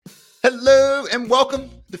Hello and welcome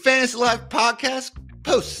to the Fantasy Life Podcast,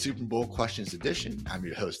 post Super Bowl Questions Edition. I'm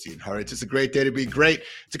your host, Ian Hart. It's just a great day to be great.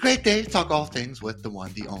 It's a great day to talk all things with the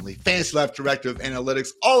one, the only Fantasy Life Director of Analytics,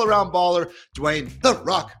 all-around baller, Dwayne "The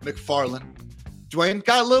Rock" McFarland. Dwayne,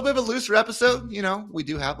 got a little bit of a looser episode. You know, we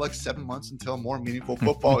do have like 7 months until more meaningful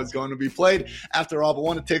football is going to be played after all, but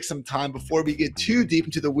want to take some time before we get too deep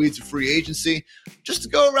into the weeds of free agency, just to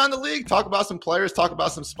go around the league, talk about some players, talk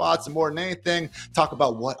about some spots, and more than anything, talk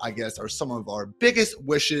about what I guess are some of our biggest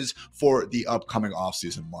wishes for the upcoming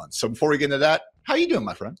offseason months. So before we get into that, how you doing,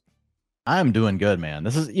 my friend? I'm doing good, man.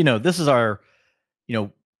 This is our,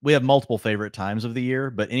 we have multiple favorite times of the year,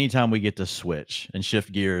 but anytime we get to switch and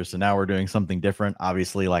shift gears and now we're doing something different,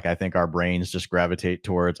 obviously, like I think our brains just gravitate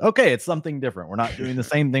towards, okay, it's something different. We're not doing the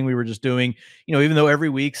same thing we were just doing, even though every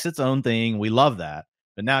week's its own thing, we love that.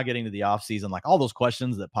 But now getting to the off season, like all those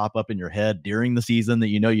questions that pop up in your head during the season that,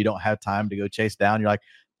 you don't have time to go chase down. You're like,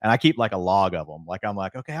 and I keep like a log of them. Like, I'm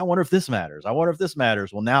like, okay, I wonder if this matters. I wonder if this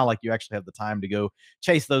matters. Well, now like you actually have the time to go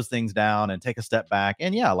chase those things down and take a step back.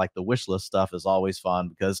 And yeah, like the wish list stuff is always fun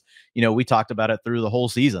because, we talked about it through the whole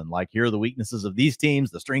season. Like, here are the weaknesses of these teams,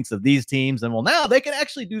 the strengths of these teams. And well, now they can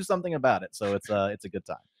actually do something about it. So it's a good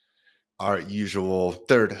time. Our usual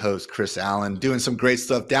third host, Chris Allen, doing some great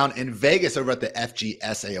stuff down in Vegas over at the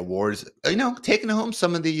FGSA Awards, taking home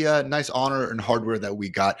some of the nice honor and hardware that we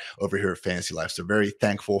got over here at Fantasy Life. So very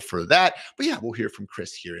thankful for that. But yeah, we'll hear from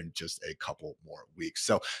Chris here in just a couple more weeks.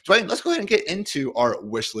 So Dwayne, let's go ahead and get into our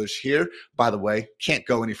wish list here. By the way, can't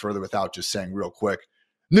go any further without just saying real quick,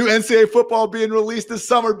 new NCAA football being released this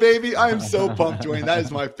summer, baby. I am so pumped, Dwayne. That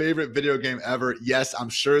is my favorite video game ever. Yes, I'm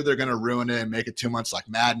sure they're going to ruin it and make it too much like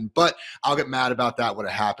Madden, but I'll get mad about that when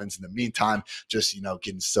it happens. In the meantime, just,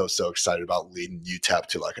 getting so excited about leading UTEP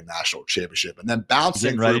to like a national championship and then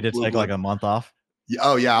bouncing. Getting ready to take like a month off.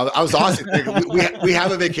 Oh, yeah. I was honestly thinking we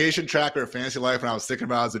have a vacation tracker at Fantasy Life, and I was thinking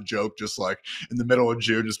about it as a joke, just like in the middle of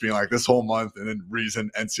June, just being like this whole month, and then reason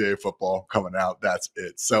NCAA football coming out. That's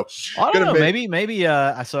it. So I don't know. Maybe.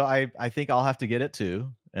 So I think I'll have to get it too,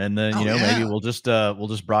 and then maybe we'll just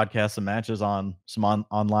broadcast some matches on some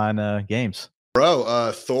online games.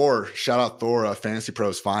 Bro, Thor, shout out Thor, Fantasy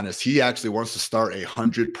Pros finest. He actually wants to start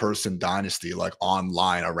 100-person dynasty like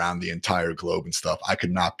online around the entire globe and stuff. I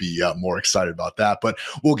could not be more excited about that. But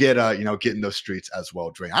we'll get get in those streets as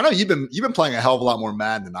well, Dwayne. I know you've been playing a hell of a lot more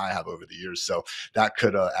Madden than I have over the years, so that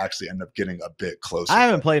could actually end up getting a bit closer. I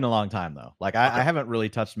haven't played in a long time though. Like I haven't really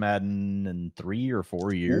touched Madden in 3 or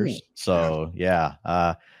 4 years. Ooh, so yeah.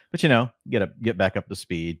 But get back up to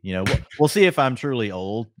speed. We'll see if I'm truly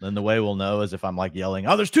old. And the way we'll know is if I'm like yelling,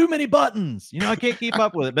 "Oh, there's too many buttons." I can't keep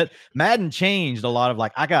up with it. But Madden changed a lot of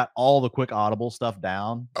like I got all the quick audible stuff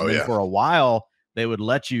down. Oh yeah. For a while they would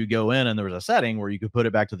let you go in and there was a setting where you could put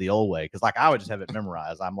it back to the old way. Cause like I would just have it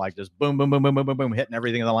memorized. I'm like just boom, boom, boom, boom, boom, boom, boom, hitting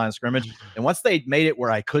everything in the line of scrimmage. And once they made it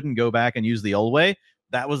where I couldn't go back and use the old way,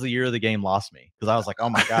 that was the year the game lost me. Cause I was like, oh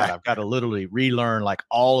my God, I've got to literally relearn like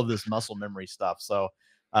all of this muscle memory stuff. So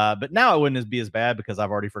but now it wouldn't be as bad because I've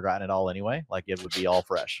already forgotten it all anyway. Like it would be all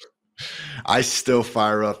fresh. I still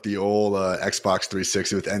fire up the old Xbox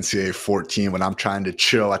 360 with NCAA 14 when I'm trying to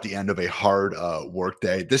chill at the end of a hard work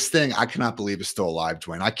day. This thing I cannot believe is still alive,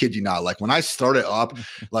 Dwayne. I kid you not. Like when I started up,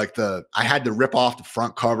 like I had to rip off the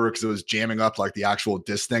front cover because it was jamming up like the actual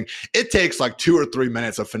disc thing. It takes like 2 or 3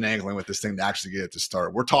 minutes of finagling with this thing to actually get it to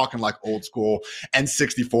start. We're talking like old school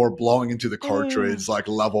N64 blowing into the cartridge, like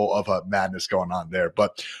level of madness going on there.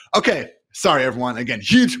 But okay. Sorry, everyone. Again,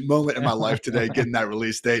 huge moment in my life today, getting that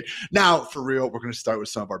release date. Now, for real, we're going to start with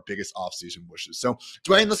some of our biggest offseason wishes. So,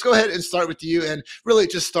 Dwayne, let's go ahead and start with you and really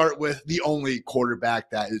just start with the only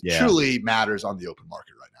quarterback that truly matters on the open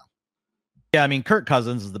market right now. Yeah, I mean, Kirk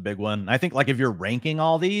Cousins is the big one. I think, like, if you're ranking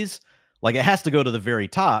all these, like, it has to go to the very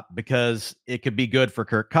top because it could be good for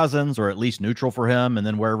Kirk Cousins or at least neutral for him. And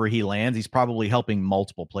then wherever he lands, he's probably helping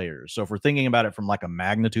multiple players. So if we're thinking about it from like a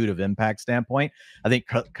magnitude of impact standpoint, I think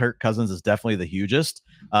Kirk Cousins is definitely the hugest.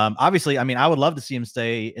 Obviously, I mean, I would love to see him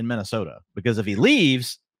stay in Minnesota because if he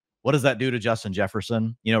leaves, what does that do to Justin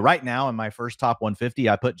Jefferson? Right now in my first top 150,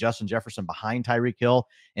 I put Justin Jefferson behind Tyreek Hill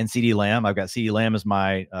and CeeDee Lamb. I've got CeeDee Lamb as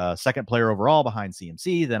my second player overall behind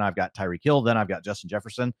CMC. Then I've got Tyreek Hill. Then I've got Justin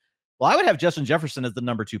Jefferson. Well, I would have Justin Jefferson as the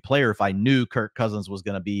number 2 player if I knew Kirk Cousins was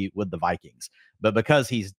going to be with the Vikings. But because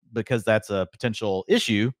that's a potential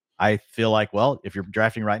issue, I feel like, well, if you're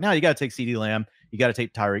drafting right now, you got to take CeeDee Lamb, you got to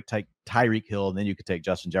take Tyreek Hill, and then you could take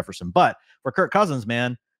Justin Jefferson. But for Kirk Cousins,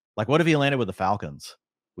 man, like what if he landed with the Falcons?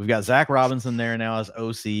 We've got Zach Robinson there now as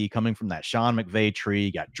OC, coming from that Sean McVay tree.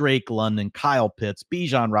 You got Drake London, Kyle Pitts,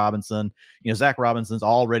 Bijan Robinson. Zach Robinson's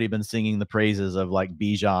already been singing the praises of like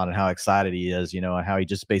Bijan and how excited he is, and how he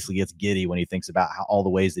just basically gets giddy when he thinks about all the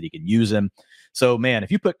ways that he can use him. So, man,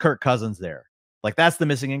 if you put Kirk Cousins there, like that's the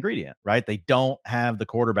missing ingredient, right? They don't have the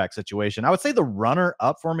quarterback situation. I would say the runner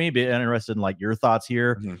up for me, be interested in like your thoughts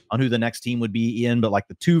here on who the next team would be in, but like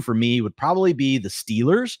the two for me would probably be the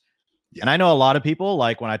Steelers. Yeah. And I know a lot of people,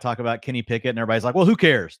 like when I talk about Kenny Pickett and everybody's like, well, who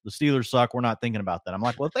cares? The Steelers suck. We're not thinking about that. I'm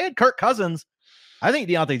like, well, if they had Kirk Cousins, I think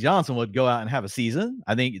Deontay Johnson would go out and have a season.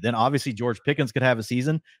 I think then obviously George Pickens could have a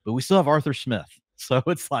season, but we still have Arthur Smith. So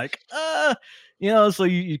it's like, so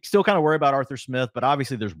you still kind of worry about Arthur Smith, but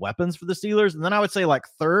obviously there's weapons for the Steelers. And then I would say like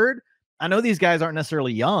third, I know these guys aren't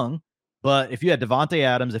necessarily young, but if you had Devontae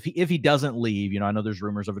Adams, if he doesn't leave, I know there's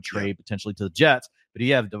rumors of a trade potentially to the Jets, but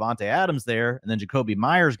you have Devontae Adams there, and then Jacoby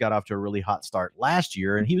Myers got off to a really hot start last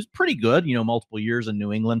year, and he was pretty good, multiple years in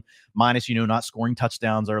New England, minus, not scoring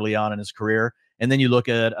touchdowns early on in his career. And then you look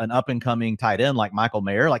at an up-and-coming tight end like Michael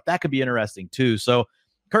Mayer, like that could be interesting too. So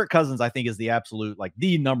Kirk Cousins, I think, is the absolute, like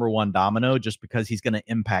the number one domino just because he's going to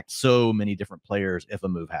impact so many different players if a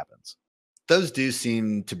move happens. Those do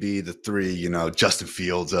seem to be the three, Justin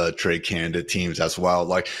Fields trade candidate teams as well.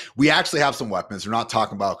 Like we actually have some weapons. We're not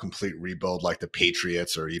talking about a complete rebuild like the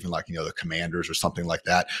Patriots or even like, the Commanders or something like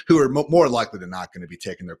that, who are more likely than not going to be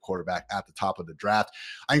taking their quarterback at the top of the draft.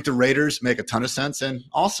 I think the Raiders make a ton of sense. And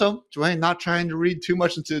also, Dwayne, not trying to read too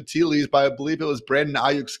much into the tea leaves, but I believe it was Brandon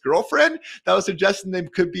Ayuk's girlfriend that was suggesting they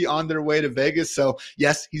could be on their way to Vegas. So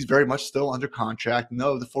yes, he's very much still under contract.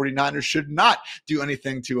 No, the 49ers should not do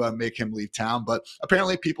anything to make him leave town, but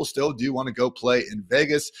apparently people still do want to go play in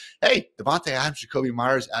Vegas. Hey, Devontae Adams, Jacoby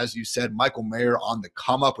Myers, as you said, Michael Mayer on the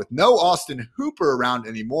come up with no Austin Hooper around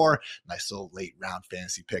anymore. Nice little late round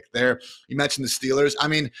fantasy pick there. You mentioned the Steelers. I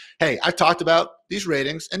mean, hey, I've talked about these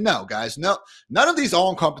ratings, and no, guys, no, none of these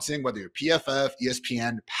all-encompassing, whether you're PFF,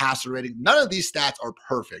 ESPN, passer rating, none of these stats are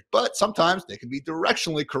perfect, but sometimes they can be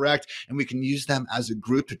directionally correct, and we can use them as a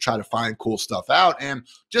group to try to find cool stuff out. And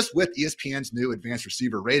just with ESPN's new advanced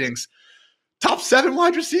receiver ratings, top 7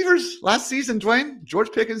 wide receivers last season, Dwayne.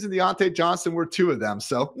 George Pickens and Deontay Johnson were 2 of them.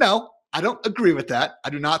 So, no, I don't agree with that.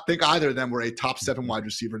 I do not think either of them were a top 7 wide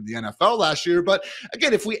receiver in the NFL last year. But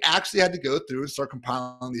again, if we actually had to go through and start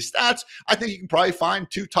compiling these stats, I think you can probably find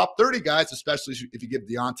 2 top 30 guys, especially if you give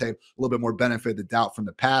Deontay a little bit more benefit of the doubt from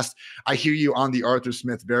the past. I hear you on the Arthur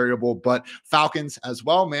Smith variable, but Falcons as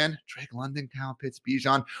well, man. Drake London, Kyle Pitts,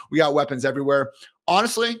 Bijan. We got weapons everywhere.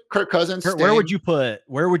 Honestly, Kirk Cousins. Where would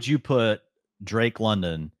you put Drake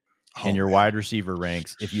London in your wide receiver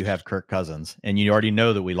ranks if you have Kirk Cousins and you already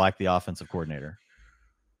know that we like the offensive coordinator?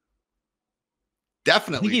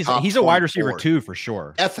 Definitely. He's a wide receiver too, for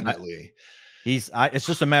sure. Definitely. It's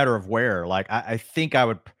just a matter of where. Like I think I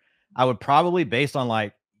would probably, based on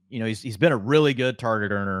like, he's been a really good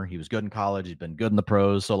target earner. He was good in college. He's been good in the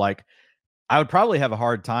pros. So like I would probably have a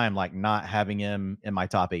hard time like not having him in my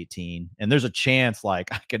top 18. And there's a chance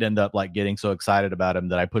like I could end up like getting so excited about him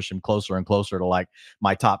that I push him closer and closer to like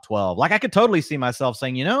my top 12. Like I could totally see myself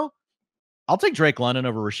saying, I'll take Drake London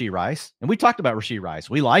over Rashee Rice. And we talked about Rashee Rice.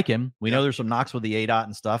 We like him. We know there's some knocks with the ADOT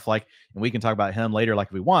and stuff, like, and we can talk about him later like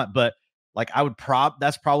if we want, but like I would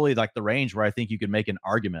that's probably like the range where I think you could make an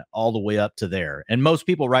argument all the way up to there. And most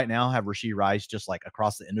people right now have Rashee Rice just like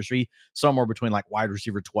across the industry, somewhere between like wide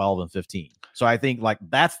receiver 12 and 15. So I think like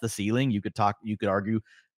that's the ceiling. You could argue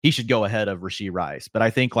he should go ahead of Rashee Rice. But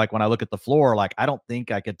I think like when I look at the floor, like I don't think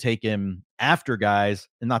I could take him after guys,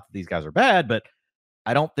 and not that these guys are bad, but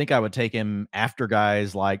I don't think I would take him after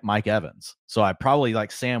guys like Mike Evans. So I probably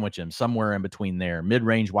like sandwich him somewhere in between there,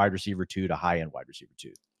 mid-range wide receiver 2 to high-end wide receiver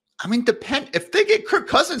 2. I mean, if they get Kirk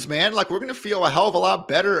Cousins, man, like we're going to feel a hell of a lot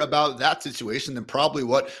better about that situation than probably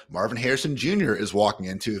what Marvin Harrison Jr. is walking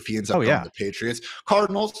into if he ends up going to the Patriots.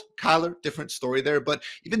 Cardinals, Kyler, different story there. But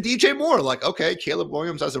even DJ Moore, like, okay, Caleb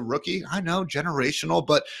Williams as a rookie, I know, generational,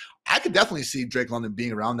 but I could definitely see Drake London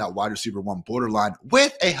being around that wide receiver 1 borderline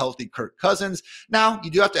with a healthy Kirk Cousins. Now,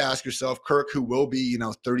 you do have to ask yourself, Kirk, who will be,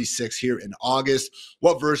 36 here in August,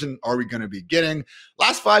 what version are we going to be getting?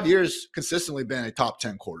 Last 5 years, consistently been a top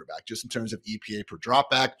 10 quarterback, just in terms of EPA per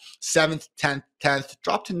dropback, 7th, 10th,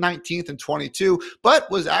 dropped to 19th and 22, but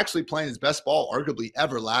was actually playing his best ball arguably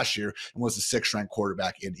ever last year and was the 6th ranked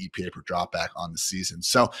quarterback in EPA per dropback on the season.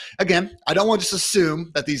 So again, I don't want to just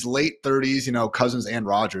assume that these late 30s, Cousins and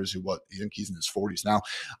Rodgers, years. I think he's in his 40s now.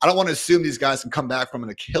 I don't want to assume these guys can come back from an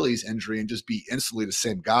Achilles injury and just be instantly the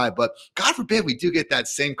same guy, but God forbid we do get that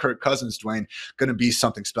same Kirk Cousins, Dwayne, going to be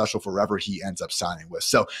something special for whoever he ends up signing with.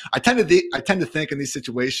 So I tend to think in these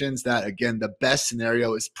situations that, again, the best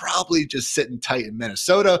scenario is probably just sitting tight in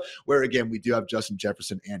Minnesota, where, again, we do have Justin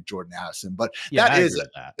Jefferson and Jordan Addison. But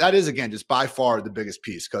that is, again, just by far the biggest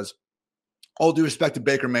piece, because all due respect to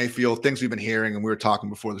Baker Mayfield, things we've been hearing, and we were talking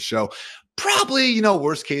before the show, probably,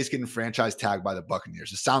 worst case, getting franchise tagged by the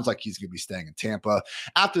Buccaneers. It sounds like he's going to be staying in Tampa.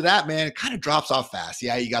 After that, man, it kind of drops off fast.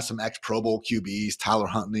 Yeah, you got some ex-Pro Bowl QBs, Tyler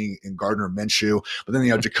Huntley and Gardner Minshew, but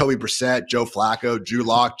then, Jacoby Brissett, Joe Flacco, Drew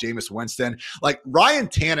Lock, Jameis Winston. Like, Ryan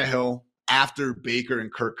Tannehill after Baker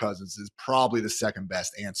and Kirk Cousins is probably the second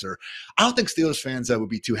best answer. I don't think Steelers fans would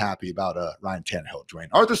be too happy about Ryan Tannehill, Dwayne.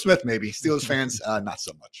 Arthur Smith, maybe. Steelers fans, not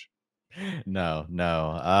so much. No.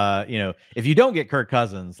 If you don't get Kirk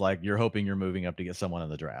Cousins, like, you're hoping you're moving up to get someone in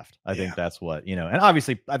the draft. I think that's what, and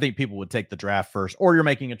obviously I think people would take the draft first, or you're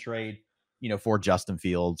making a trade, for Justin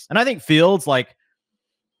Fields. And I think Fields, like,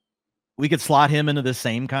 we could slot him into the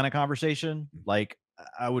same kind of conversation. Like,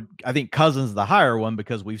 I think Cousins is the higher one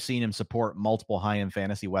because we've seen him support multiple high-end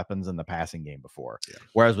fantasy weapons in the passing game before. Yeah.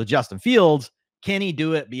 Whereas with Justin Fields, can he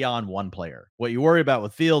do it beyond one player? What you worry about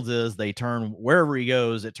with Fields is they turn, wherever he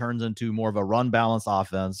goes, it turns into more of a run balance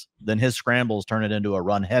offense. Then his scrambles turn it into a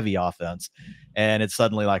run heavy offense. And it's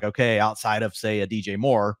suddenly like, okay, outside of, say, a DJ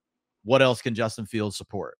Moore, what else can Justin Fields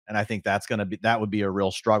support? And I think that would be a real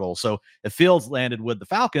struggle. So if Fields landed with the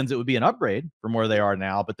Falcons, it would be an upgrade from where they are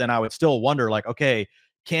now. But then I would still wonder, like, okay,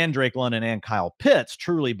 can Drake London and Kyle Pitts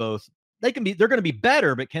truly both, they're going to be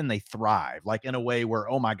better, but can they thrive? Like, in a way where,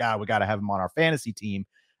 oh my God, we got to have them on our fantasy team.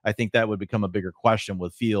 I think that would become a bigger question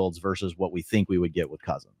with Fields versus what we think we would get with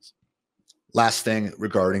Cousins. Last thing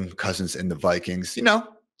regarding Cousins and the Vikings,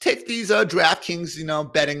 take these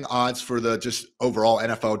DraftKings, betting odds for the just overall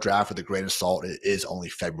NFL draft with a grain of salt. It is only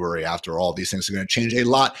February after all. These things are going to change a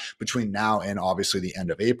lot between now and obviously the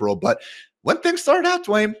end of April. But when things started out,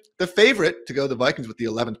 Dwayne, the favorite to go to the Vikings with the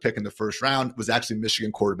 11th pick in the first round was actually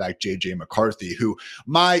Michigan quarterback J.J. McCarthy, who,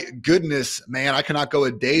 my goodness, man, I cannot go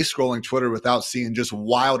a day scrolling Twitter without seeing just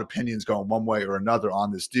wild opinions going one way or another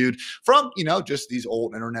on this dude from, just these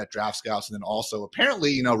old internet draft scouts, and then also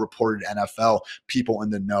apparently, reported NFL people in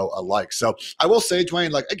the know alike. So I will say,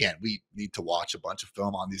 Dwayne, like, again, we need to watch a bunch of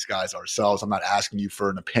film on these guys ourselves. I'm not asking you for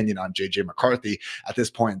an opinion on J.J. McCarthy at this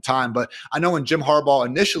point in time, but I know when Jim Harbaugh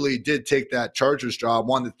initially did take that Chargers job,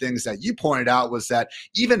 one of the things that you pointed out was that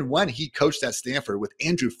even when he coached at Stanford with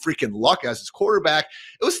Andrew freaking Luck as his quarterback,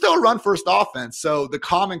 it was still a run first offense. So the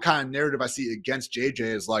common kind of narrative I see against JJ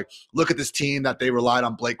is like, look at this team that they relied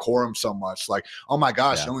on Blake Corum so much. Like, oh my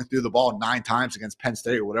gosh, he only threw the ball 9 times against Penn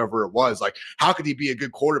State or whatever it was. Like, how could he be a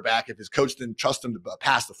good quarterback if his coach didn't trust him to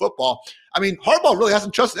pass the football? I mean, Harbaugh really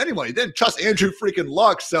hasn't trusted anyone. He didn't trust Andrew freaking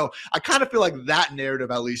Luck. So I kind of feel like that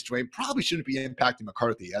narrative, at least, Dwayne, probably shouldn't be impacting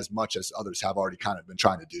McCarthy as much as others have already kind of been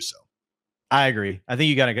trying to do so. I agree. I think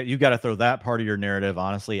you got to throw that part of your narrative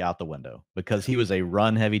honestly out the window, because he was a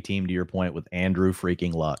run heavy team, to your point, with Andrew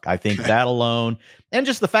freaking Luck. I think that alone, and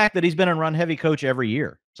just the fact that he's been a run heavy coach every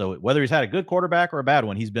year. So whether he's had a good quarterback or a bad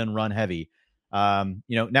one, he's been run heavy.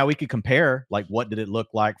 Now we could compare, like, what did it look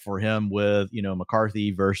like for him with,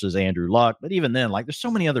 McCarthy versus Andrew Luck. But even then, like, there's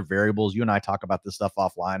so many other variables. You and I talk about this stuff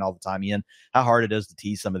offline all the time, Ian, how hard it is to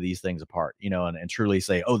tease some of these things apart, and truly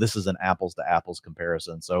say, oh, this is an apples to apples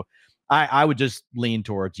comparison. So I would just lean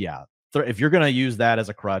towards, if you're going to use that as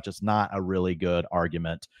a crutch, it's not a really good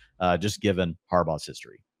argument, just given Harbaugh's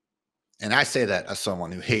history. And I say that as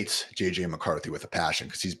someone who hates J.J. McCarthy with a passion,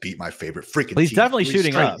 because he's beat my favorite freaking He's team definitely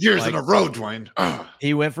shooting up. Years in a row, Dwayne.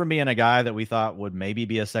 He went from being a guy that we thought would maybe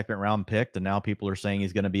be a second round pick to now people are saying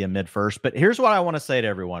he's going to be a mid first. But here's what I want to say to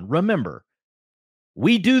everyone. Remember,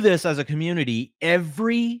 we do this as a community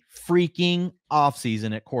every freaking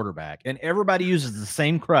offseason at quarterback, and everybody uses the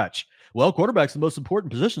same crutch. Well, quarterback's the most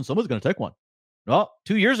important position. Someone's going to take one. Well,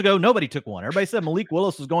 2 years ago, nobody took one. Everybody said Malik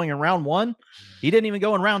Willis was going in round 1. He didn't even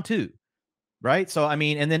go in round 2. Right. So, I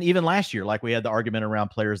mean, and then even last year, like, we had the argument around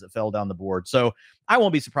players that fell down the board. So I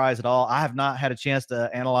won't be surprised at all. I have not had a chance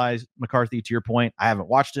to analyze McCarthy, to your point. I haven't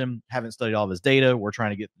watched him, haven't studied all of his data.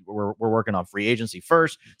 We're working on free agency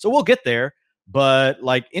first. So we'll get there. But,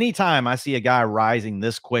 like, anytime I see a guy rising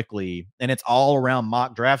this quickly and it's all around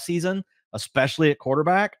mock draft season, especially at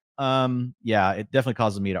quarterback, yeah, it definitely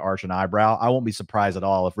causes me to arch an eyebrow. I won't be surprised at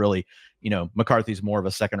all if really, McCarthy's more of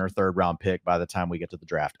a second or third round pick by the time we get to the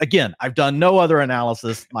draft. Again, I've done no other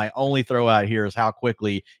analysis. My only throw out here is how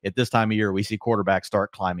quickly at this time of year we see quarterbacks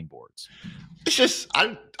start climbing boards. It's just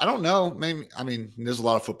I don't know. Maybe there's a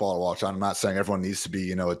lot of football to watch on. I'm not saying everyone needs to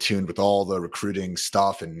be attuned with all the recruiting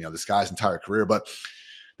stuff and this guy's entire career, but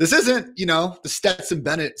this isn't, the Stetson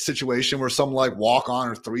Bennett situation where some like walk-on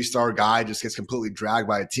or 3-star guy just gets completely dragged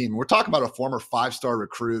by a team. We're talking about a former 5-star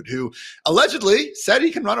recruit who allegedly said he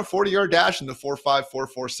can run a 40-yard dash in the 4.5,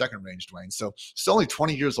 4.4 second range, Dwayne. So still only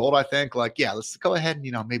 20 years old, I think. Like, yeah, let's go ahead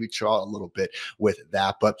and, maybe chill out a little bit with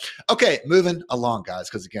that. But okay, moving along, guys,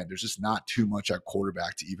 because again, there's just not too much at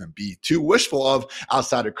quarterback to even be too wishful of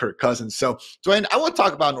outside of Kirk Cousins. So, Dwayne, I want to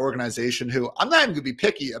talk about an organization who I'm not even going to be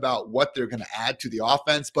picky about what they're going to add to the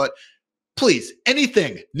offense. But please,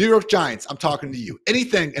 anything, New York Giants, I'm talking to you,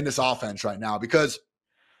 anything in this offense right now, because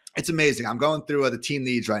it's amazing. I'm going through the team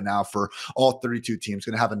needs right now for all 32 teams.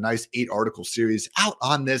 Going to have a nice 8-article series out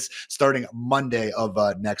on this starting Monday of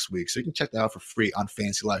next week. So you can check that out for free on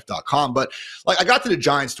fantasylife.com. But like I got to the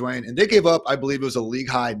Giants, Dwayne, and they gave up, I believe it was a league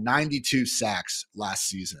high 92 sacks last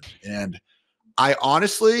season. And I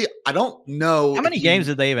don't know. How many games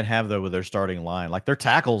did they even have, though, with their starting line? Like, their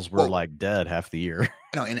tackles were, dead half the year.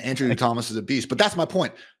 And Andrew Thomas is a beast. But that's my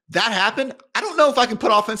point. That happened. I don't know if I can put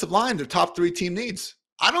offensive line their top 3 team needs.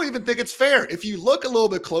 I don't even think it's fair. If you look a little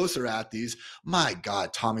bit closer at these, my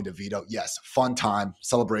God, Tommy DeVito, yes, fun time,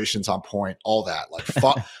 celebrations on point, all that. Like,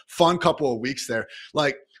 fun couple of weeks there.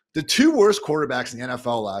 Like, the 2 worst quarterbacks in the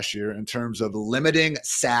NFL last year in terms of limiting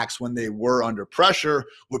sacks when they were under pressure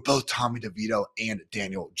were both Tommy DeVito and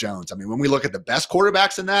Daniel Jones. I mean, when we look at the best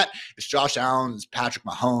quarterbacks in that, it's Josh Allen, it's Patrick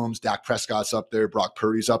Mahomes, Dak Prescott's up there, Brock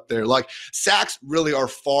Purdy's up there. Like, sacks really are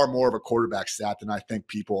far more of a quarterback stat than I think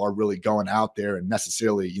people are really going out there and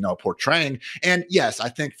necessarily, portraying. And yes, I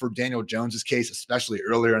think for Daniel Jones's case, especially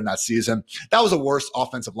earlier in that season, that was a worse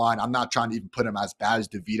offensive line. I'm not trying to even put him as bad as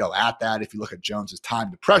DeVito at that. If you look at Jones's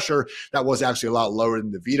time to pressure, that was actually a lot lower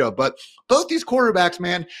than DeVito. But both these quarterbacks,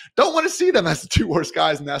 man, don't want to see them as the 2 worst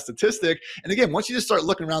guys in that statistic. And again, once you just start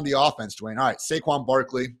looking around the offense, Dwayne, all right, Saquon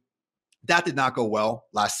Barkley, that did not go well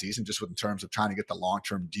last season, just in terms of trying to get the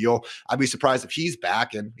long-term deal. I'd be surprised if he's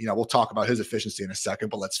back. And, we'll talk about his efficiency in a second.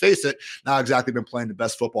 But let's face it, not exactly been playing the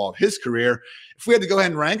best football of his career. If we had to go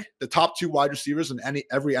ahead and rank the top 2 wide receivers in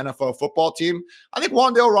every NFL football team, I think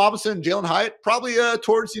Wan'Dale Robinson and Jalen Hyatt probably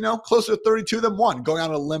towards, closer to 32 than 1, going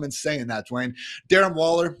out on a limb and saying that, Dwayne. Darren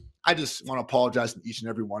Waller, I just want to apologize to each and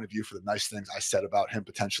every one of you for the nice things I said about him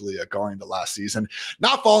potentially going into last season.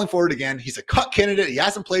 Not falling for it again. He's a cut candidate. He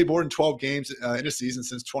hasn't played more than 12 games in a season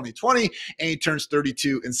since 2020, and he turns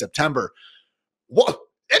 32 in September. What?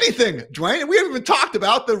 Anything, Dwayne? We haven't even talked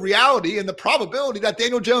about the reality and the probability that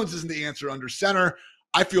Daniel Jones isn't the answer under center.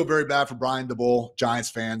 I feel very bad for Brian DeBull,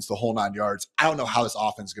 Giants fans, the whole 9 yards. I don't know how this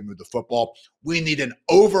offense is going to move the football. We need an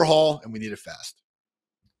overhaul, and we need it fast.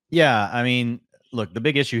 Yeah, I mean, look, the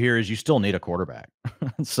big issue here is you still need a quarterback.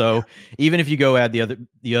 So even if you go add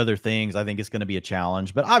the other things, I think it's going to be a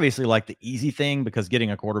challenge. But obviously, like, the easy thing, because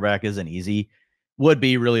getting a quarterback isn't easy, would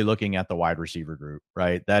be really looking at the wide receiver group,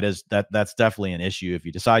 right? That's definitely an issue. If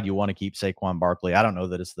you decide you want to keep Saquon Barkley, I don't know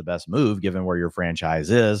that it's the best move given where your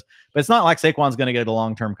franchise is, but it's not like Saquon's going to get a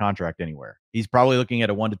long-term contract anywhere. He's probably looking at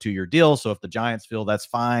a 1 to 2 year deal. So if the Giants feel that's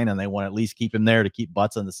fine and they want to at least keep him there to keep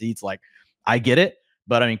butts in the seats, like, I get it.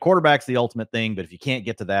 But I mean, quarterback's the ultimate thing. But if you can't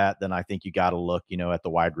get to that, then I think you got to look, at the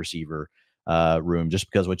wide receiver room,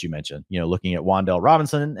 just because what you mentioned, looking at Wan'Dale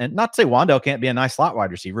Robinson, and not to say Wan'Dale can't be a nice slot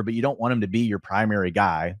wide receiver, but you don't want him to be your primary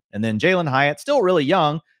guy. And then Jalen Hyatt, still really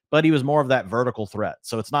young, but he was more of that vertical threat.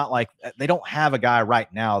 So it's not like they don't have a guy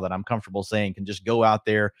right now that I'm comfortable saying can just go out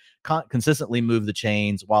there, consistently move the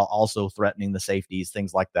chains while also threatening the safeties,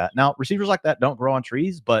 things like that. Now, receivers like that don't grow on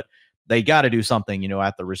trees, but they got to do something,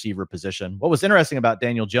 at the receiver position. What was interesting about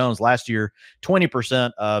Daniel Jones last year,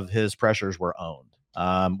 20% of his pressures were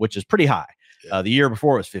owned, which is pretty high. The year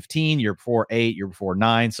before it was 15, year before 8, year before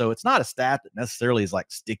 9. So it's not a stat that necessarily is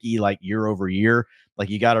like sticky, like year over year. Like,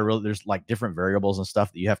 you got to really, there's like different variables and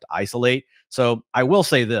stuff that you have to isolate. So I will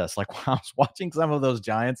say this, like, when I was watching some of those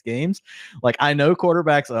Giants games, like, I know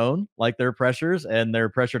quarterbacks own like their pressures and their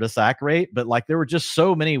pressure to sack rate, but like, there were just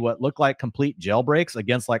so many what looked like complete jailbreaks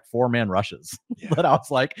against like 4-man rushes. But I was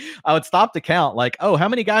like, I would stop to count, like, oh, how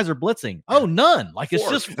many guys are blitzing? Oh, none. Like, 4. It's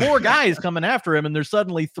just 4 guys coming after him, and there's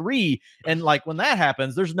suddenly 3. And like, like when that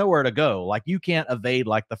happens, there's nowhere to go. Like you can't evade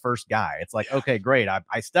like the first guy. It's like, okay, great.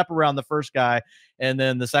 I step around the first guy, and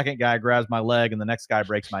then the second guy grabs my leg, and the next guy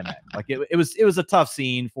breaks my neck. Like it was a tough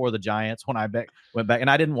scene for the Giants when I went back, and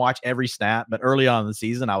I didn't watch every snap, but early on in the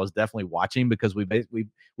season, I was definitely watching because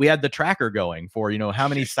we had the tracker going for, how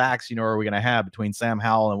many sacks, are we going to have between Sam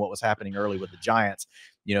Howell and what was happening early with the Giants.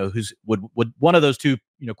 Who's would one of those two,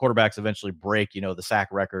 quarterbacks eventually break, the sack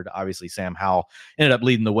record. Obviously, Sam Howell ended up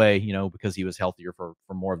leading the way, because he was healthier for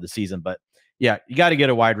more of the season. But yeah, you got to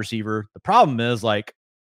get a wide receiver. The problem is, like,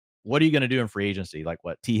 what are you going to do in free agency? Like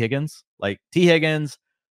what? T. Higgins,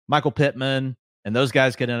 Michael Pittman, and those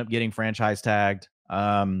guys could end up getting franchise tagged.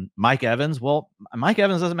 Mike Evans. Well, Mike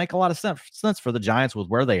Evans doesn't make a lot of sense for the Giants with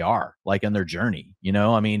where they are, like in their journey.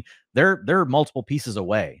 I mean, they're multiple pieces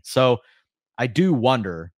away. So I do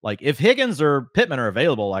wonder, like, if Higgins or Pittman are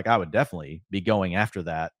available, like, I would definitely be going after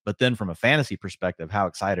that. But then from a fantasy perspective, how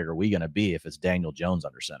excited are we going to be if it's Daniel Jones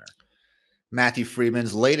under center? Matthew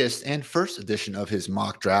Freeman's latest and first edition of his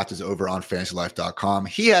mock draft is over on fantasylife.com.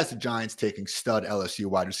 He has the Giants taking stud LSU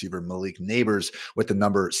wide receiver Malik Nabers with the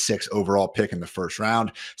number 6 overall pick in the first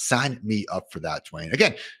round. Sign me up for that, Dwayne.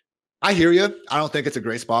 Again, I hear you. I don't think it's a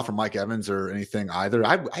great spot for Mike Evans or anything either.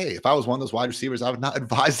 If I was one of those wide receivers, I would not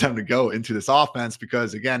advise them to go into this offense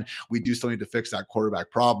because, again, we do still need to fix that quarterback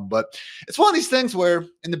problem. But it's one of these things where,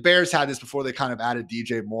 and the Bears had this before they kind of added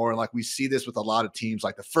DJ Moore. And like we see this with a lot of teams,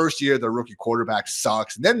 like the first year, their rookie quarterback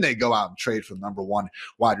sucks. And then they go out and trade for the number 1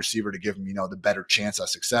 wide receiver to give them, the better chance of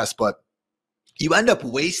success. But you end up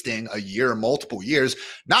wasting a year or multiple years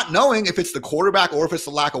not knowing if it's the quarterback or if it's the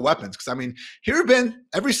lack of weapons. Because, I mean, here have been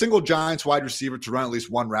every single Giants wide receiver to run at least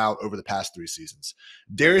one route over the past 3 seasons.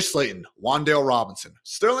 Darius Slayton, Wan'Dale Robinson,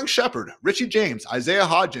 Sterling Shepard, Richie James, Isaiah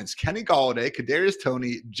Hodgins, Kenny Galladay, Kadarius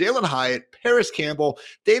Toney, Jalen Hyatt, Paris Campbell,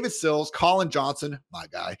 David Sills, Colin Johnson, my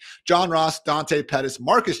guy, John Ross, Dante Pettis,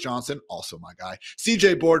 Marcus Johnson, also my guy,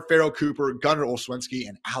 CJ Board, Farrell Cooper, Gunnar Olszewski,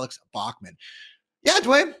 and Alex Bachman. Yeah,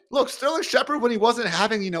 Dwayne, look, Sterling Shepard, when he wasn't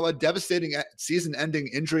having, a devastating season-ending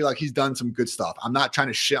injury, like he's done some good stuff. I'm not trying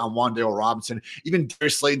to shit on Wan'Dale Robinson. Even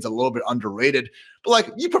Darius Slayton's a little bit underrated. But,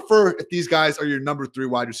 like, you prefer if these guys are your number 3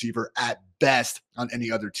 wide receiver at best on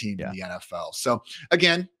any other team in the NFL. So,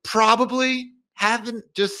 again, probably haven't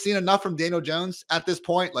just seen enough from Daniel Jones at this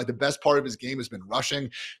point. Like, the best part of his game has been rushing.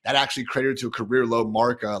 That actually created to a career low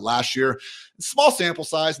mark last year. Small sample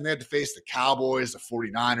size, and they had to face the Cowboys, the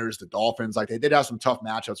 49ers, the Dolphins. Like, they did have some tough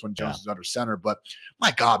matchups when Jones was under center. But my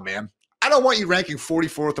God, man, I don't want you ranking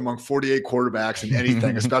 44th among 48 quarterbacks in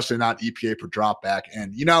anything, especially not EPA per drop back.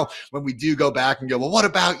 And, when we do go back and go, well, what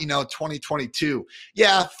about, 2022?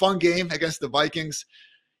 Yeah, fun game against the Vikings.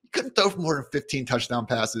 Couldn't throw for more than 15 touchdown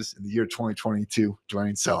passes in the year 2022,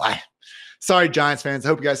 Dwayne. So sorry, Giants fans. I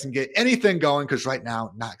hope you guys can get anything going because right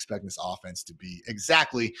now, not expecting this offense to be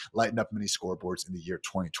exactly lighting up many scoreboards in the year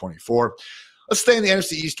 2024. Let's stay in the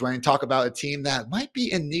NFC East, Dwayne, talk about a team that might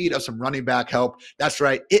be in need of some running back help. That's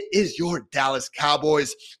right. It is your Dallas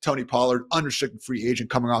Cowboys. Tony Pollard, unrestricted free agent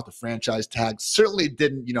coming off the franchise tag. Certainly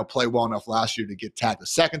didn't, play well enough last year to get tagged the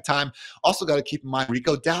second time. Also got to keep in mind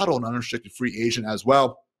Rico Dowdle, an unrestricted free agent as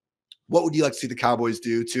well. What would you like to see the Cowboys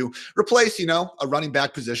do to replace, a running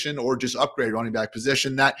back position or just upgrade a running back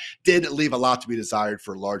position that did leave a lot to be desired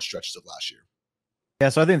for large stretches of last year? Yeah,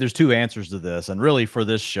 so I think there's 2 answers to this. And really for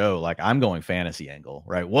this show, like I'm going fantasy angle,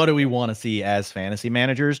 right? What do we want to see as fantasy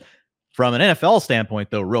managers? From an NFL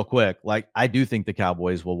standpoint, though, real quick, like I do think the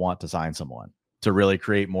Cowboys will want to sign someone to really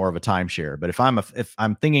create more of a timeshare. But if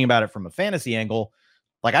I'm thinking about it from a fantasy angle,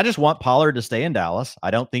 like I just want Pollard to stay in Dallas.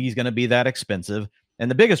 I don't think he's going to be that expensive. And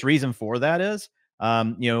the biggest reason for that is,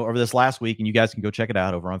 over this last week, and you guys can go check it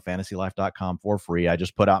out over on fantasylife.com for free. I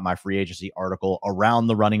just put out my free agency article around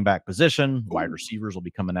the running back position. Wide receivers will be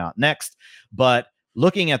coming out next. But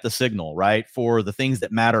looking at the signal, right, for the things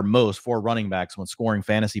that matter most for running backs when scoring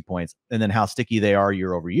fantasy points and then how sticky they are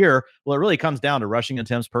year over year, well, it really comes down to rushing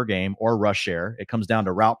attempts per game or rush share. It comes down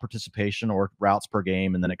to route participation or routes per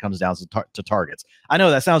game, and then it comes down to targets. I know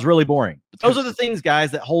that sounds really boring, but those are the things, guys,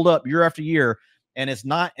 that hold up year after year. And it's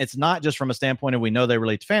not just from a standpoint of we know they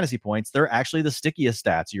relate to fantasy points. They're actually the stickiest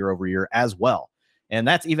stats year over year as well. And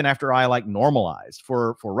that's even after I normalized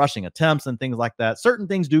for rushing attempts and things like that. Certain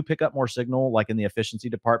things do pick up more signal, like in the efficiency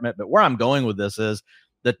department. But where I'm going with this is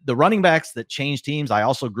that the running backs that change teams, I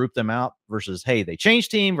also group them out versus, hey, they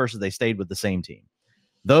changed team versus they stayed with the same team.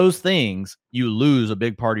 Those things, you lose a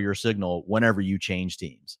big part of your signal whenever you change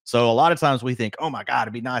teams. So a lot of times we think, oh my God,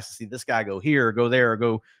 it'd be nice to see this guy go here, or go there, or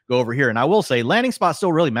go over here. And I will say landing spot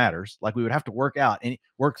still really matters. Like we would have to work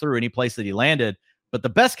through any place that he landed. But the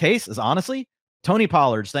best case is honestly Tony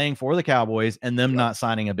Pollard staying for the Cowboys and them not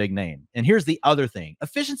signing a big name. And here's the other thing.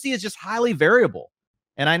 Efficiency is just highly variable.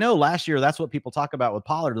 And I know last year that's what people talk about with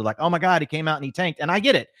Pollard. They're like, oh my God, he came out and he tanked. And I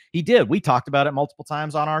get it. He did. We talked about it multiple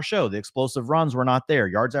times on our show. The explosive runs were not there.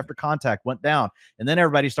 Yards after contact went down. And then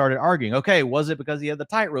everybody started arguing, okay, was it because he had the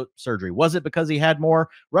tightrope surgery? Was it because he had more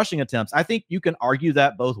rushing attempts? I think you can argue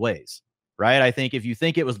that both ways, right? I think if you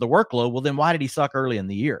think it was the workload, well, then why did he suck early in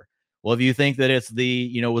the year? Well, if you think that it's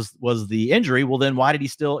the, was the injury, well, then why did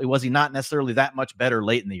was he not necessarily that much better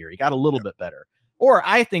late in the year? He got a little bit better. Or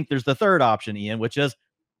I think there's the third option, Ian, which is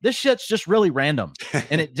this shit's just really random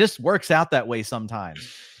and it just works out that way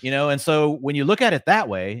sometimes, And so when you look at it that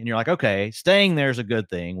way and you're like, okay, staying there is a good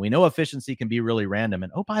thing. We know efficiency can be really random.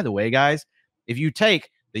 And oh, by the way, guys, if you take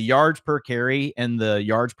the yards per carry and the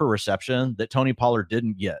yards per reception that Tony Pollard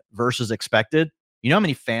didn't get versus expected, you know how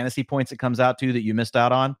many fantasy points it comes out to that you missed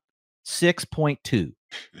out on? 6.2.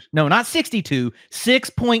 No, not 62,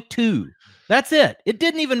 6.2. That's it. It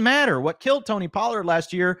didn't even matter. What killed Tony Pollard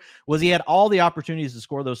last year was he had all the opportunities to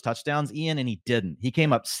score those touchdowns, Ian, and he didn't. He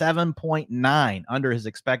came up 7.9 under his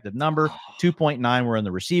expected number. 2.9 were in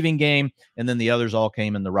the receiving game, and then the others all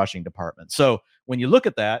came in the rushing department. So when you look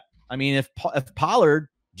at that, I mean, if Pollard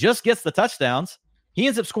just gets the touchdowns, he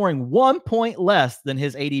ends up scoring 1 point less than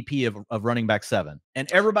his ADP of running back 7.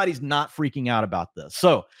 And everybody's not freaking out about this.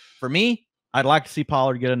 So for me, I'd like to see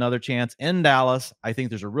Pollard get another chance in Dallas. I think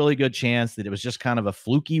there's a really good chance that it was just kind of a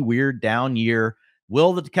fluky, weird down year.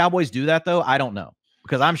 Will the Cowboys do that, though? I don't know,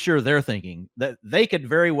 because I'm sure they're thinking that they could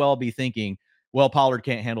very well be thinking, well, Pollard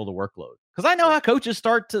can't handle the workload. Because I know how coaches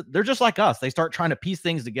they're just like us. They start trying to piece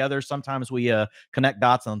things together. Sometimes we connect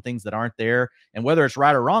dots on things that aren't there. And whether it's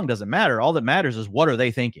right or wrong doesn't matter. All that matters is what are they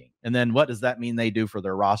thinking? And then what does that mean they do for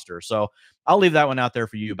their roster? So I'll leave that one out there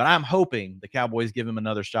for you. But I'm hoping the Cowboys give him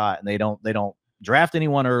another shot and they don't draft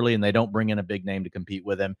anyone early and they don't bring in a big name to compete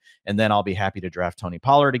with him. And then I'll be happy to draft Tony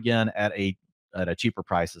Pollard again at a cheaper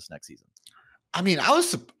price this next season. I mean,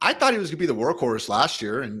 I thought he was going to be the workhorse last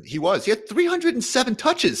year, and he was. He had 307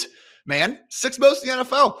 touches, man, 6th most in the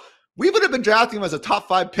NFL. We would have been drafting him as a top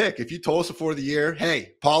 5 pick if you told us before the year,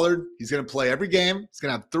 hey, Pollard, he's going to play every game. He's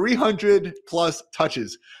going to have 300 plus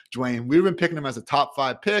touches, Dwayne. We would have been picking him as a top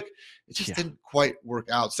 5 pick. It just didn't quite work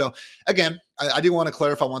out. So again, I do want to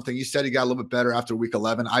clarify one thing. You said he got a little bit better after week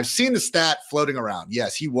 11. I've seen the stat floating around.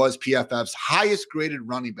 Yes, he was PFF's highest graded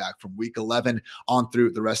running back from week 11 on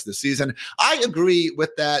through the rest of the season. I agree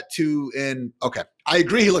with that too. I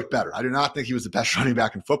agree he looked better. I do not think he was the best running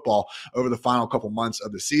back in football over the final couple months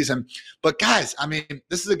of the season. But guys, I mean,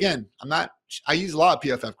 this is again, I use a lot of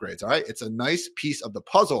PFF grades. All right. It's a nice piece of the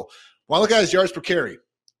puzzle. When I look at his yards per carry,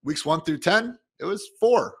 weeks 1 through 10, it was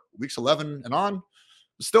 4. Weeks 11 and on, it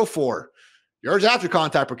was still 4. Yards after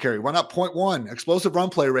contact per carry went up 0.1. Explosive run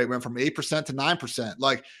play rate went from 8% to 9%.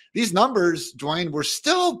 Like these numbers, Dwayne, were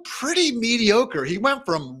still pretty mediocre. He went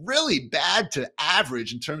from really bad to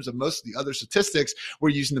average in terms of most of the other statistics we're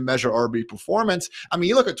using to measure RB performance. I mean,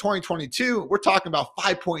 you look at 2022, we're talking about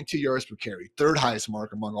 5.2 yards per carry, 3rd highest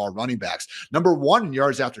mark among all running backs. Number 1 in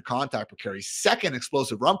yards after contact per carry, 2nd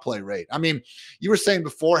explosive run play rate. I mean, you were saying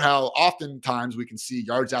before how oftentimes we can see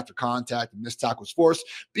yards after contact and missed tackles forced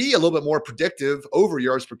be a little bit more predictive over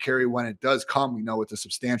yards per carry when it does come, we know, with a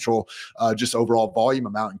substantial just overall volume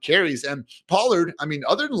amount in carries. And Pollard, I mean,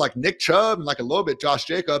 other than like Nick Chubb and like a little bit Josh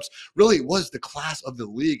Jacobs, really was the class of the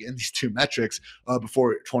league in these 2 metrics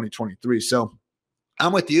before 2023. So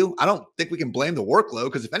I'm with you. I don't think we can blame the workload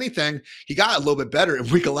because if anything, he got a little bit better in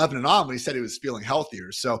week 11 and on when he said he was feeling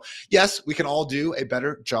healthier. So yes, we can all do a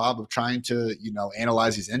better job of trying to,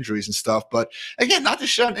 analyze these injuries and stuff. But again, not to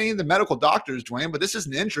shut any of the medical doctors, Dwayne, but this is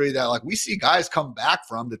an injury that like we see guys come back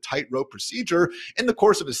from the tightrope procedure in the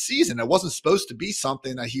course of a season. It wasn't supposed to be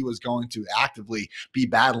something that he was going to actively be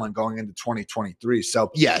battling going into 2023. So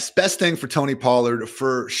yes, best thing for Tony Pollard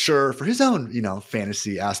for sure, for his own,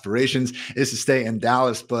 fantasy aspirations is to stay in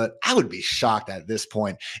Dallas, but I would be shocked at this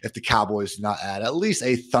point if the Cowboys do not add at least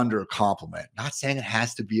a Thunder compliment. Not saying it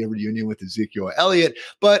has to be a reunion with Ezekiel Elliott,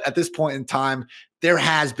 but at this point in time, there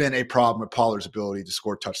has been a problem with Pollard's ability to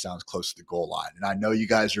score touchdowns close to the goal line. And I know you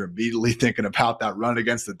guys are immediately thinking about that run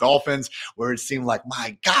against the Dolphins where it seemed like,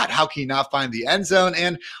 my God, how can he not find the end zone?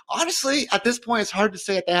 And honestly, at this point, it's hard to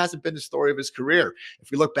say that hasn't been the story of his career.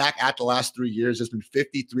 If we look back at the last 3 years, there's been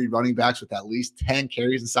 53 running backs with at least 10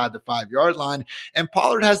 carries inside the 5-yard line. And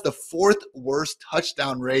Pollard has the 4th worst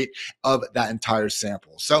touchdown rate of that entire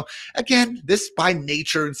sample. So again, this by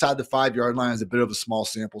nature inside the 5-yard line is a bit of a small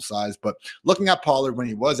sample size, but looking at Pollard when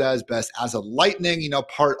he was at his best as a Lightning,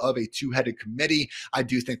 part of a two-headed committee. I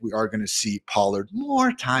do think we are going to see Pollard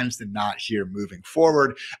more times than not here moving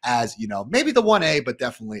forward as, maybe the 1A, but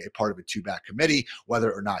definitely a part of a two-back committee,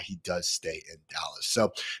 whether or not he does stay in Dallas.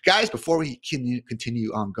 So, guys, before we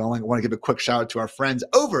continue on going, I want to give a quick shout out to our friends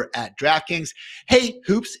over at DraftKings. Hey,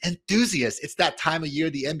 hoops enthusiasts, it's that time of year.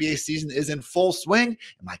 The NBA season is in full swing,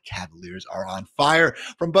 and my Cavaliers are on fire.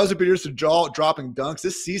 From buzzer beaters to jaw-dropping dunks,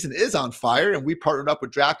 this season is on fire, and we partnered up with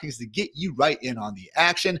DraftKings to get you right in on the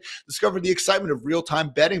action. Discover the excitement of real-time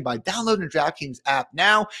betting by downloading the DraftKings app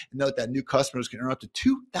now, and note that new customers can earn up to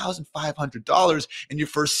 $2,500 in your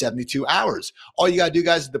first 72 hours. All you got to do,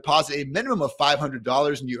 guys, is deposit a minimum of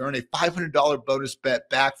 $500, and you earn a $500 bonus bet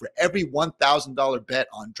back for every $1,000 bet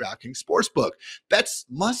on DraftKings Sportsbook. Bets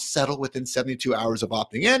must settle within 72 hours of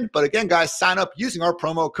opting in, but again, guys, sign up using our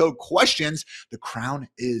promo code QUESTIONS. The crown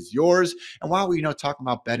is yours. And while we, talking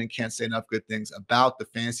about betting, can't say enough good things about the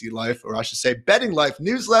Fantasy Life, or I should say Betting Life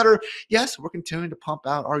newsletter. Yes, we're continuing to pump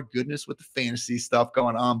out our goodness with the fantasy stuff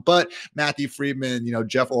going on, but Matthew Friedman,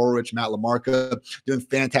 Jeff Orrich, Matt LaMarca doing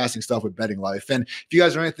fantastic stuff with Betting Life. And if you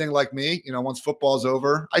guys are anything like me, once football's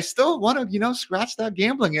over, I still want to, scratch that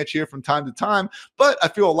gambling itch here from time to time, but I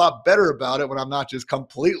feel a lot better about it when I'm not just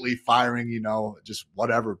completely firing, just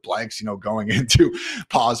whatever blanks, going into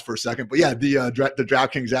pause for a second. But yeah, the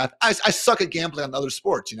DraftKings app, I suck at gambling on other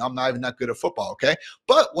sports. I'm not even that good at football. Okay.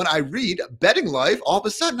 But when I read Betting Life, all of a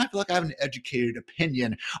sudden I feel like I have an educated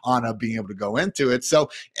opinion on being able to go into it. So,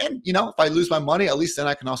 and if I lose my money, at least then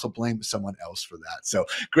I can also blame someone else for that. So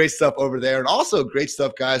great stuff over there. And also great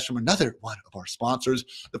stuff, guys, from another one of our sponsors,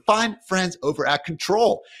 the fine friends over at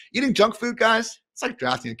Control. Eating junk food, guys, it's like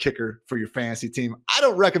drafting a kicker for your fantasy team. I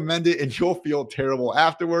don't recommend it, and you'll feel terrible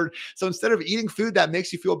afterward. So instead of eating food that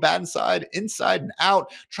makes you feel bad inside and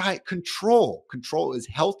out, try Control. Control is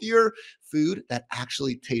healthier food that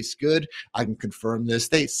actually tastes good. I can confirm this.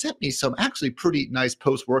 They sent me some actually pretty nice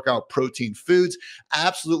post-workout protein foods. I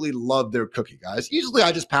absolutely love their cookie, guys. Usually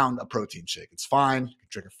I just pound a protein shake. It's fine. You can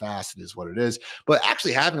drink it fast. It is what it is. But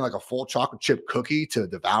actually having like a full chocolate chip cookie to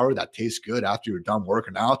devour that tastes good after you're done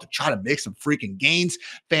working out to try to make some freaking gains,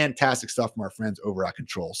 fantastic stuff from our friends over at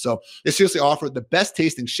Control. So they seriously offer the best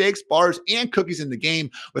tasting shakes, bars, and cookies in the game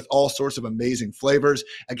with all sorts of amazing flavors.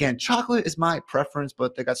 Again, chocolate is my preference,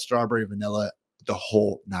 but they got strawberry, vanilla, the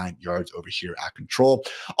whole 9 yards over here at Control.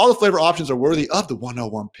 All the flavor options are worthy of the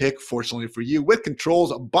 101 pick. Fortunately for you, with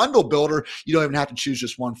Control's bundle builder, you don't even have to choose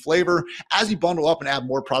just one flavor. As you bundle up and add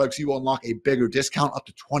more products, you will unlock a bigger discount up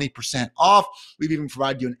to 20% off. We've even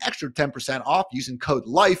provided you an extra 10% off using code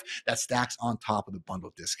LIFE that stacks on top of the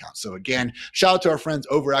bundle discount. So again, shout out to our friends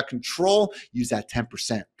over at Control. Use that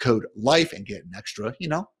 10% code LIFE and get an extra,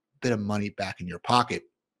 bit of money back in your pocket.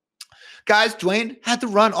 Guys, Dwayne had to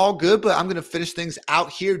run all good, but I'm going to finish things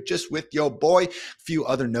out here just with your boy. A few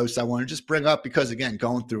other notes I want to just bring up because, again,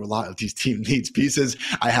 going through a lot of these team needs pieces,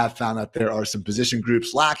 I have found that there are some position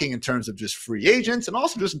groups lacking in terms of just free agents and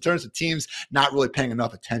also just in terms of teams not really paying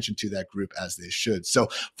enough attention to that group as they should. So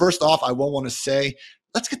first off, I will want to say,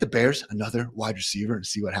 let's get the Bears another wide receiver and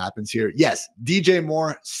see what happens here. Yes, DJ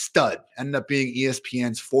Moore, stud. Ended up being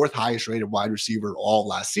ESPN's fourth highest rated wide receiver all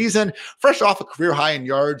last season. Fresh off a career high in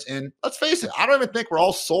yards. And let's face it, I don't even think we're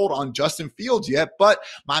all sold on Justin Fields yet, but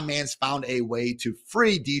my man's found a way to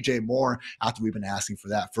free DJ Moore after we've been asking for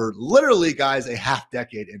that for literally, guys, a half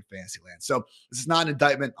decade in fantasy land. So this is not an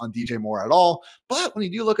indictment on DJ Moore at all. But when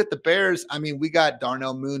you do look at the Bears, I mean, we got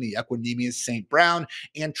Darnell Mooney, Equinemius St. Brown,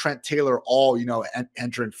 and Trent Taylor all,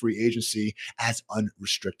 entering free agency as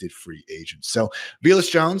unrestricted free agents. So Velus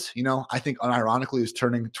Jones, I think unironically is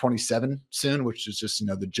turning 27 soon, which is just,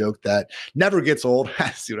 the joke that never gets old.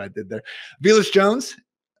 See what I did there? Velus Jones,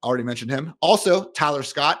 already mentioned him. Also, Tyler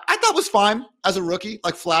Scott, I thought was fine as a rookie,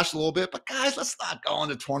 like flashed a little bit. But guys, let's not go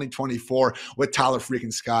into 2024 with Tyler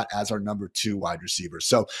freaking Scott as our number 2 wide receiver.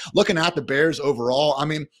 So looking at the Bears overall, I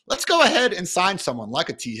mean, let's go ahead and sign someone like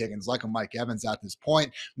a T. Higgins, like a Mike Evans at this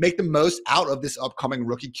point. Make the most out of this upcoming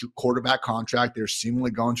rookie quarterback contract they're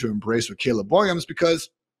seemingly going to embrace with Caleb Williams, because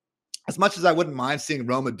as much as I wouldn't mind seeing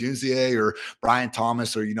Roma Dunzier or Brian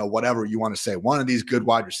Thomas or, whatever you want to say, one of these good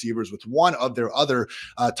wide receivers with one of their other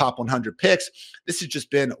top 100 picks, this has just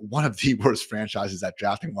been one of the worst franchises at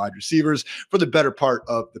drafting wide receivers for the better part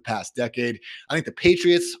of the past decade. I think the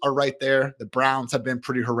Patriots are right there. The Browns have been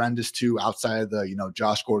pretty horrendous too, outside of the,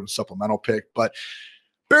 Josh Gordon supplemental pick. But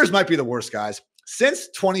Bears might be the worst, guys. Since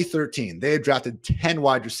 2013, they have drafted 10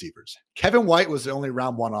 wide receivers. Kevin White was the only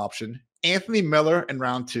round 1 option. Anthony Miller in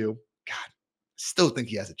round 2. God, still think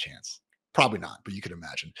he has a chance. Probably not, but you could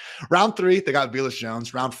imagine. Round 3, they got Velus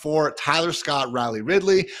Jones. Round 4, Tyler Scott, Riley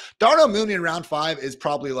Ridley. Darnell Mooney in round 5 is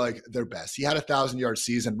probably like their best. He had a 1,000-yard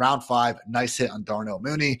season. Round 5, nice hit on Darnell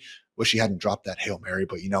Mooney. Wish he hadn't dropped that Hail Mary,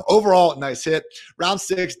 but overall, nice hit. Round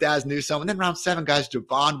 6, Daz Newsome. And then round 7, guys,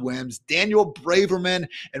 Javon Wims, Daniel Braverman,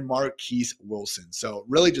 and Marquise Wilson. So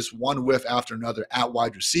really just one whiff after another at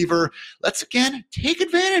wide receiver. Let's, again, take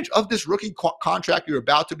advantage of this rookie contract you're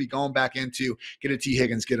about to be going back into. Get a T.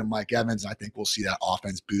 Higgins, get a Mike Evans. And I think we'll see that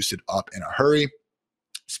offense boosted up in a hurry.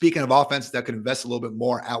 Speaking of offense that could invest a little bit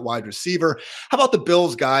more at wide receiver, how about the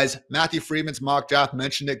Bills, guys? Matthew Freeman's mock draft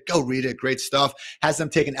mentioned it. Go read it. Great stuff. Has them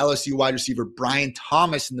taking LSU wide receiver Brian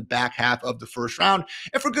Thomas in the back half of the first round,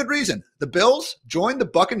 and for good reason. The Bills joined the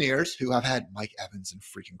Buccaneers, who have had Mike Evans and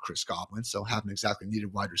freaking Chris Godwin, so haven't exactly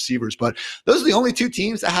needed wide receivers. But those are the only 2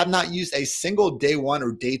 teams that have not used a single day 1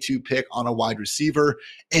 or day 2 pick on a wide receiver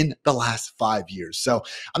in the last 5 years. So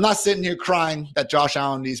I'm not sitting here crying that Josh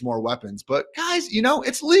Allen needs more weapons, but guys,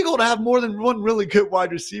 it's legal to have more than one really good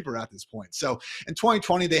wide receiver at this point. So in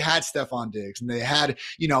 2020, they had Stephon Diggs and they had,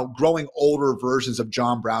 growing older versions of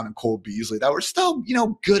John Brown and Cole Beasley that were still,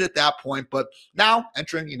 good at that point. But now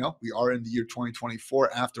entering, we are in the year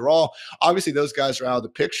 2024 after all. Obviously, those guys are out of the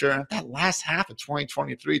picture. And if that last half of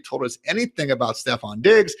 2023 told us anything about Stephon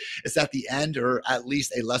Diggs, it's at the end, or at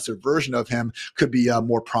least a lesser version of him, could be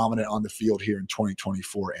more prominent on the field here in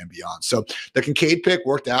 2024 and beyond. So the Kincaid pick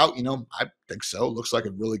worked out. I think so. Looks like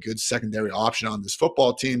a really good secondary option on this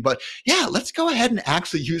football team. But yeah, let's go ahead and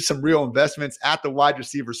actually use some real investments at the wide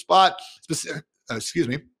receiver spot.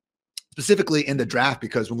 Specifically in the draft,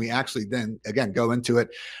 because when we actually then again go into it,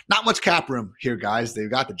 not much cap room here, guys.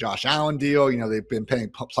 They've got the Josh Allen deal. They've been paying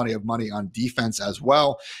plenty of money on defense as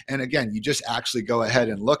well. And again, you just actually go ahead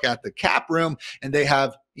and look at the cap room, and they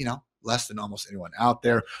have, less than almost anyone out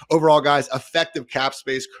there. Overall, guys, effective cap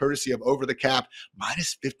space, courtesy of Over the Cap,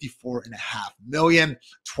 minus $54.5 million,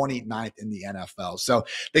 29th in the NFL. So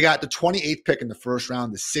they got the 28th pick in the first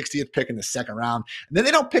round, the 60th pick in the second round, and then they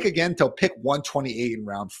don't pick again until pick 128 in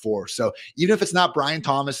round 4. So even if it's not Brian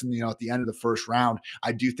Thomas and, at the end of the first round,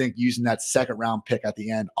 I do think using that second round pick at the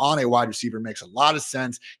end on a wide receiver makes a lot of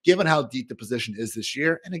sense, given how deep the position is this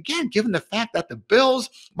year. And again, given the fact that the Bills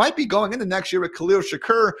might be going into next year with Khalil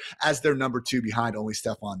Shakur as their number 2 behind only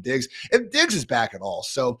Stephon Diggs, if Diggs is back at all.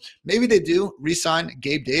 So maybe they do re-sign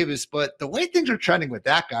Gabe Davis, but the way things are trending with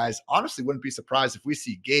that, guys, honestly wouldn't be surprised if we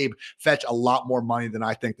see Gabe fetch a lot more money than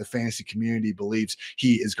I think the fantasy community believes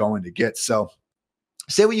he is going to get. So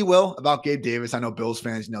say what you will about Gabe Davis. I know Bills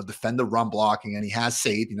fans, defend the run blocking, and he has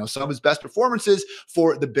saved, some of his best performances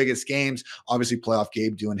for the biggest games. Obviously, playoff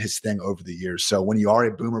Gabe doing his thing over the years. So when you are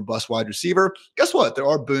a boom or bust wide receiver, guess what? There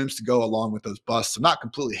are booms to go along with those busts. I'm not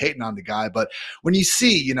completely hating on the guy, but when you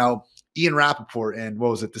see, Ian Rappaport in,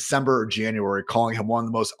 December or January, calling him one of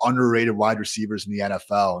the most underrated wide receivers in the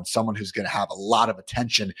NFL and someone who's going to have a lot of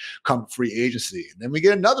attention come free agency. And then we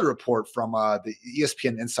get another report from the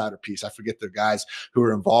ESPN Insider piece. I forget the guys who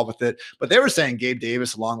are involved with it, but they were saying Gabe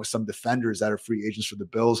Davis, along with some defenders that are free agents for the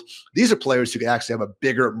Bills, these are players who could actually have a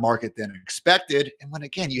bigger market than expected. And when,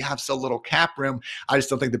 again, you have so little cap room, I just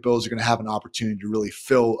don't think the Bills are going to have an opportunity to really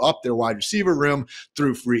fill up their wide receiver room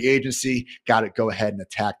through free agency. Got to go ahead and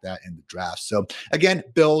attack that in the draft. So again,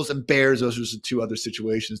 Bills and Bears, those are the 2 other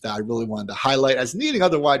situations that I really wanted to highlight as needing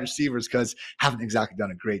other wide receivers, because haven't exactly done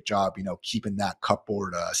a great job, keeping that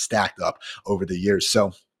cupboard stacked up over the years.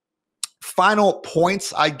 So final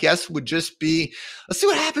points, I guess, would just be, let's see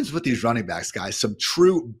what happens with these running backs, guys. Some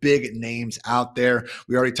true big names out there.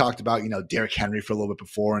 We already talked about, Derrick Henry for a little bit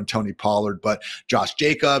before and Tony Pollard, but Josh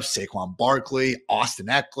Jacobs, Saquon Barkley, Austin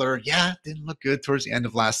Eckler. Yeah, didn't look good towards the end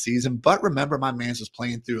of last season, but remember, my man was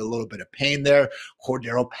playing through a little bit of pain there.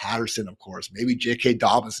 Cordero Patterson, of course. Maybe J.K.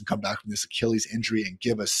 Dobbins can come back from this Achilles injury and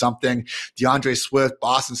give us something. DeAndre Swift,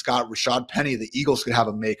 Boston Scott, Rashad Penny. The Eagles could have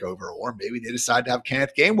a makeover, or maybe they decide to have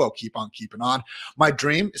Kenneth Gainwell keeping on. My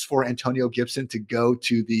dream is for Antonio Gibson to go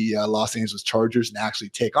to the Los Angeles Chargers and actually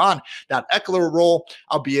take on that Eckler role,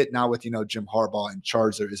 albeit now with, Jim Harbaugh in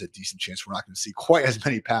charge, there is a decent chance we're not going to see quite as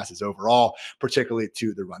many passes overall, particularly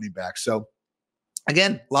to the running back. So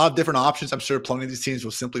again, a lot of different options. I'm sure plenty of these teams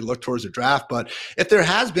will simply look towards the draft. But if there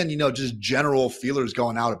has been, just general feelers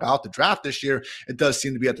going out about the draft this year, it does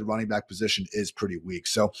seem to be at the running back position is pretty weak.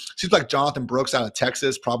 So seems like Jonathan Brooks out of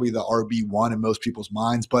Texas, probably the RB1 in most people's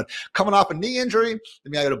minds. But coming off a knee injury,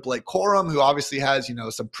 then I got a Blake Corum, who obviously has,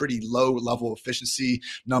 some pretty low level efficiency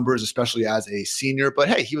numbers, especially as a senior. But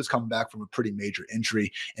hey, he was coming back from a pretty major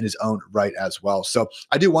injury in his own right as well. So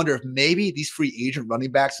I do wonder if maybe these free agent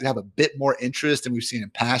running backs could have a bit more interest in than we've seen in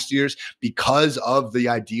past years because of the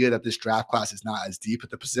idea that this draft class is not as deep at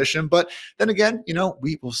the position. But then again,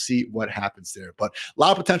 we will see what happens there. But a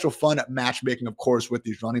lot of potential fun matchmaking, of course, with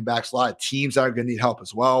these running backs. A lot of teams are going to need help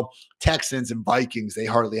as well. Texans and Vikings, they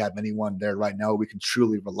hardly have anyone there right now we can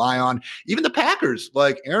truly rely on. Even the Packers,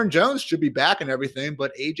 like Aaron Jones should be back and everything,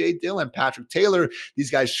 but A.J. Dillon, Patrick Taylor, these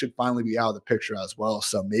guys should finally be out of the picture as well.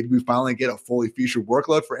 So maybe we finally get a fully featured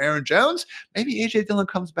workload for Aaron Jones. Maybe A.J. Dillon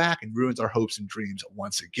comes back and ruins our hopes and dreams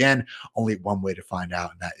once again. Only one way to find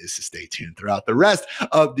out, and that is to stay tuned throughout the rest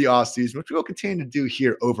of the offseason, which we will continue to do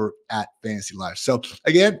here over at Fantasy Life. So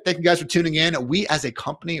again, thank you guys for tuning in. We as a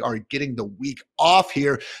company are getting the week off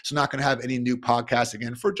here, so not going to have any new podcasts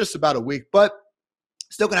again for just about a week, but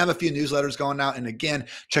still going to have a few newsletters going out. And again,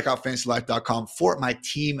 check out fantasylife.com for my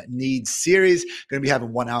team needs series. Going to be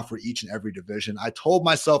having one out for each and every division. I told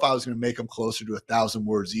myself I was going to make them closer to 1,000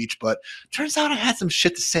 words each, but turns out I had some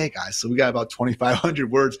shit to say, guys. So we got about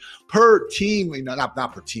 2,500 words per team. Not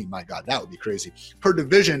per team. My God, that would be crazy. Per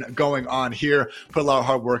division going on here. Put a lot of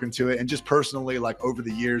hard work into it. And just personally, like over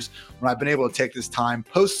the years, when I've been able to take this time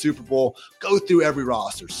post Super Bowl, go through every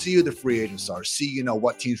roster, see who the free agents are, see,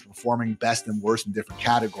 what teams are performing best and worst in different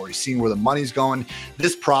categories, seeing where the money's going.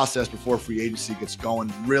 This process before free agency gets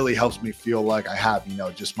going really helps me feel like I have,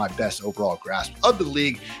 just my best overall grasp of the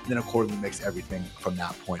league. And then accordingly makes everything from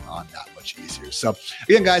that point on that much easier. So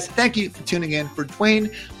again, guys, thank you for tuning in. For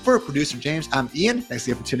Dwayne, for producer James, I'm Ian. Thanks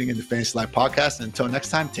again for tuning in to Fantasy Life Podcast. And until next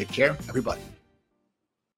time, take care, everybody.